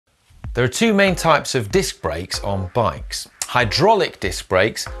There are two main types of disc brakes on bikes: hydraulic disc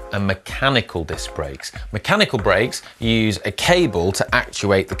brakes and mechanical disc brakes. Mechanical brakes use a cable to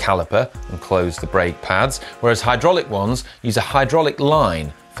actuate the caliper and close the brake pads, whereas hydraulic ones use a hydraulic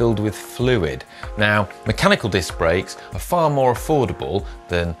line filled with fluid. Now, mechanical disc brakes are far more affordable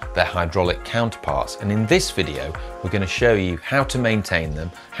than their hydraulic counterparts, and in this video we're going to show you how to maintain them,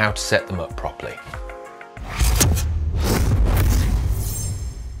 how to set them up properly.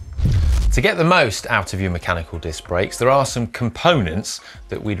 To get the most out of your mechanical disc brakes, there are some components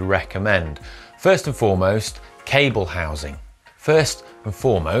that we'd recommend. First and foremost, cable housing. First and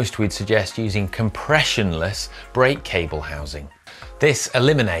foremost, we'd suggest using compressionless brake cable housing. This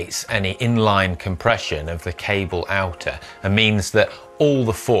eliminates any inline compression of the cable outer and means that all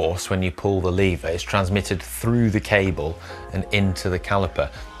the force when you pull the lever is transmitted through the cable and into the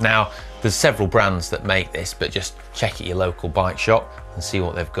caliper. Now, there's several brands that make this, but just check at your local bike shop and see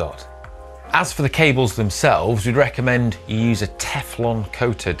what they've got. As for the cables themselves, we'd recommend you use a Teflon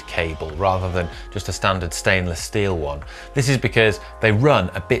coated cable rather than just a standard stainless steel one. This is because they run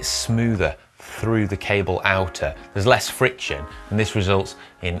a bit smoother through the cable outer. There's less friction and this results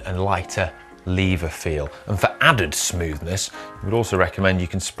in a lighter lever feel. And for added smoothness, we would also recommend you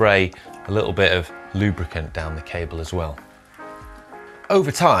can spray a little bit of lubricant down the cable as well. Over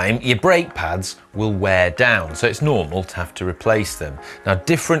time, your brake pads will wear down, so it's normal to have to replace them. Now,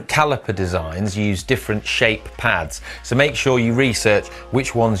 different caliper designs use different shape pads, so make sure you research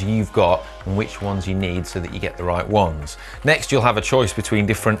which ones you've got and which ones you need so that you get the right ones. Next, you'll have a choice between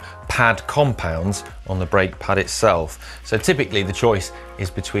different pad compounds on the brake pad itself. So typically the choice is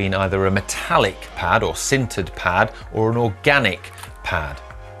between either a metallic pad or sintered pad or an organic pad.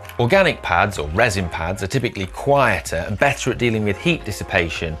 Organic pads or resin pads are typically quieter and better at dealing with heat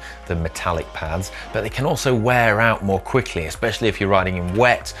dissipation than metallic pads, but they can also wear out more quickly, especially if you're riding in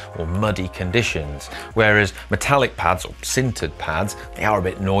wet or muddy conditions. Whereas metallic pads or sintered pads, they are a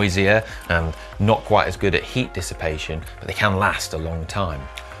bit noisier and not quite as good at heat dissipation, but they can last a long time.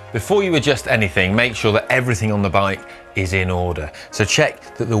 Before you adjust anything, make sure that everything on the bike is in order. So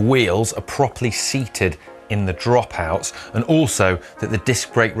check that the wheels are properly seated in the dropouts, and also that the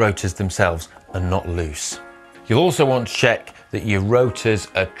disc brake rotors themselves are not loose. You'll also want to check that your rotors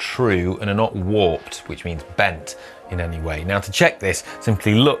are true and are not warped, which means bent in any way. Now, to check this,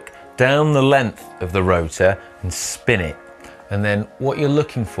 simply look down the length of the rotor and spin it. And then what you're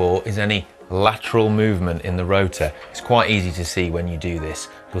looking for is any lateral movement in the rotor. It's quite easy to see when you do this.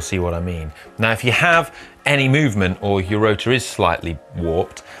 You'll see what I mean. Now, if you have any movement or your rotor is slightly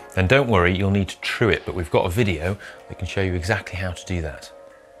warped, then don't worry, you'll need to true it, but we've got a video that can show you exactly how to do that.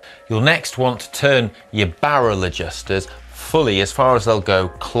 You'll next want to turn your barrel adjusters fully as far as they'll go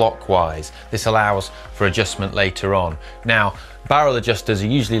clockwise. This allows for adjustment later on. Now, barrel adjusters are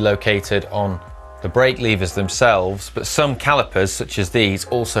usually located on the brake levers themselves, but some calipers, such as these,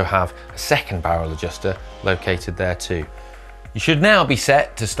 also have a second barrel adjuster located there too. You should now be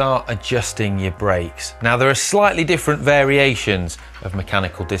set to start adjusting your brakes. Now, there are slightly different variations of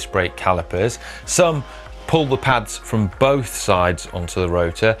mechanical disc brake calipers. Some pull the pads from both sides onto the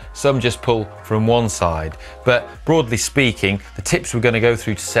rotor, some just pull from one side. But broadly speaking, the tips we're going to go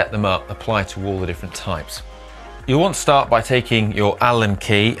through to set them up apply to all the different types. You'll want to start by taking your Allen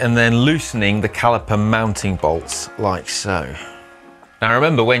key and then loosening the caliper mounting bolts like so. Now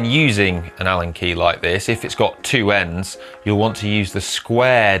remember, when using an Allen key like this, if it's got two ends, you'll want to use the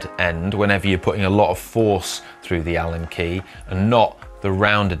squared end whenever you're putting a lot of force through the Allen key and not the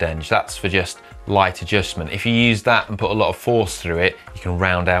rounded edge. That's for just light adjustment. If you use that and put a lot of force through it, you can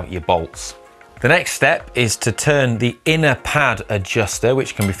round out your bolts. The next step is to turn the inner pad adjuster,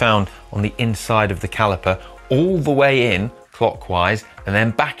 which can be found on the inside of the caliper, all the way in clockwise and then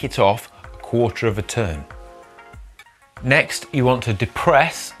back it off a quarter of a turn. Next, you want to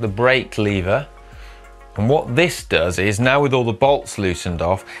depress the brake lever, and what this does is, now with all the bolts loosened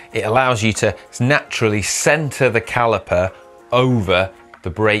off, it allows you to naturally center the caliper over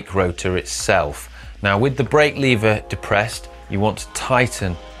the brake rotor itself. Now, with the brake lever depressed, you want to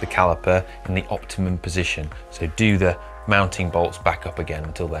tighten the caliper in the optimum position. So do the mounting bolts back up again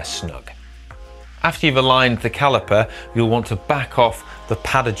until they're snug. After you've aligned the caliper, you'll want to back off the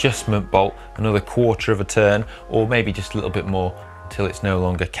pad adjustment bolt another quarter of a turn, or maybe just a little bit more until it's no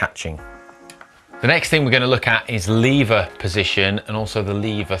longer catching. The next thing we're going to look at is lever position and also the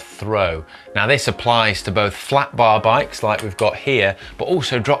lever throw. Now, this applies to both flat bar bikes like we've got here, but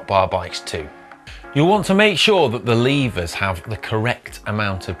also drop bar bikes too. You'll want to make sure that the levers have the correct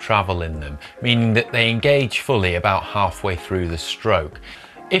amount of travel in them, meaning that they engage fully about halfway through the stroke.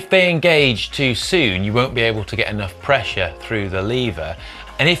 If they engage too soon, you won't be able to get enough pressure through the lever,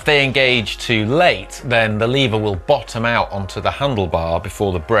 And if they engage too late, then the lever will bottom out onto the handlebar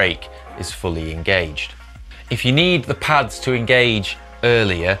before the brake is fully engaged. If you need the pads to engage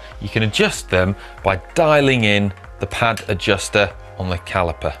earlier, you can adjust them by dialing in the pad adjuster on the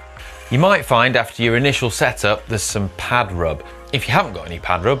caliper. You might find after your initial setup there's some pad rub. If you haven't got any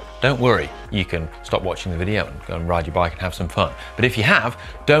pad rub, don't worry. You can stop watching the video and go and ride your bike and have some fun. But if you have,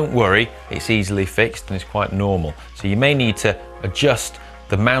 don't worry, it's easily fixed and it's quite normal. So you may need to adjust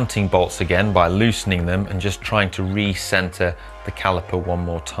the mounting bolts again by loosening them and just trying to re-center the caliper one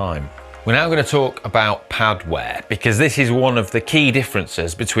more time. We're now going to talk about pad wear, because this is one of the key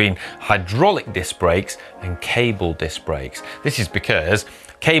differences between hydraulic disc brakes and cable disc brakes. This is because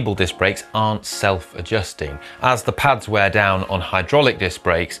cable disc brakes aren't self-adjusting. As the pads wear down on hydraulic disc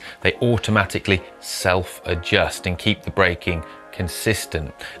brakes, they automatically self-adjust and keep the braking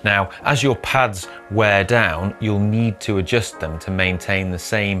consistent. Now, as your pads wear down, you'll need to adjust them to maintain the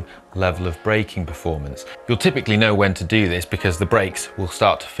same level of braking performance. You'll typically know when to do this because the brakes will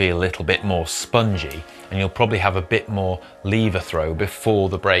start to feel a little bit more spongy and you'll probably have a bit more lever throw before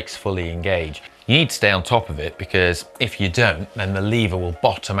the brakes fully engage. You need to stay on top of it, because if you don't, then the lever will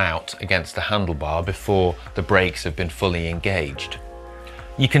bottom out against the handlebar before the brakes have been fully engaged.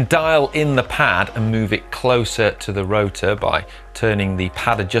 You can dial in the pad and move it closer to the rotor by turning the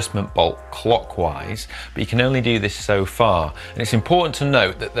pad adjustment bolt clockwise, but you can only do this so far. And it's important to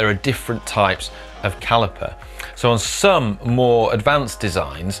note that there are different types of caliper. So on some more advanced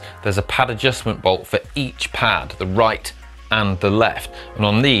designs, there's a pad adjustment bolt for each pad, the right and the left. And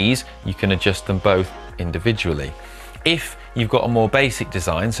on these, you can adjust them both individually. If you've got a more basic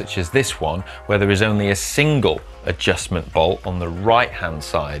design, such as this one, where there is only a single adjustment bolt on the right-hand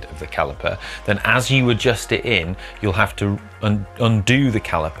side of the caliper, then as you adjust it in, you'll have to undo the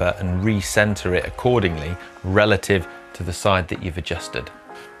caliper and recenter it accordingly relative to the side that you've adjusted.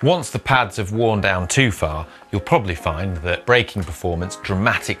 Once the pads have worn down too far, you'll probably find that braking performance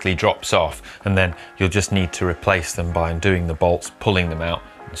dramatically drops off, and then you'll just need to replace them by undoing the bolts, pulling them out,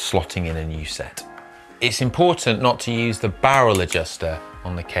 and slotting in a new set. It's important not to use the barrel adjuster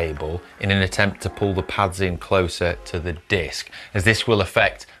on the cable in an attempt to pull the pads in closer to the disc, as this will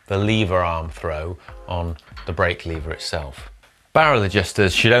affect the lever arm throw on the brake lever itself. Barrel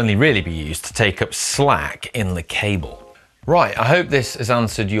adjusters should only really be used to take up slack in the cable. Right, I hope this has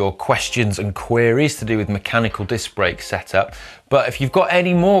answered your questions and queries to do with mechanical disc brake setup, but if you've got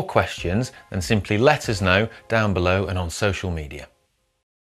any more questions, then simply let us know down below and on social media.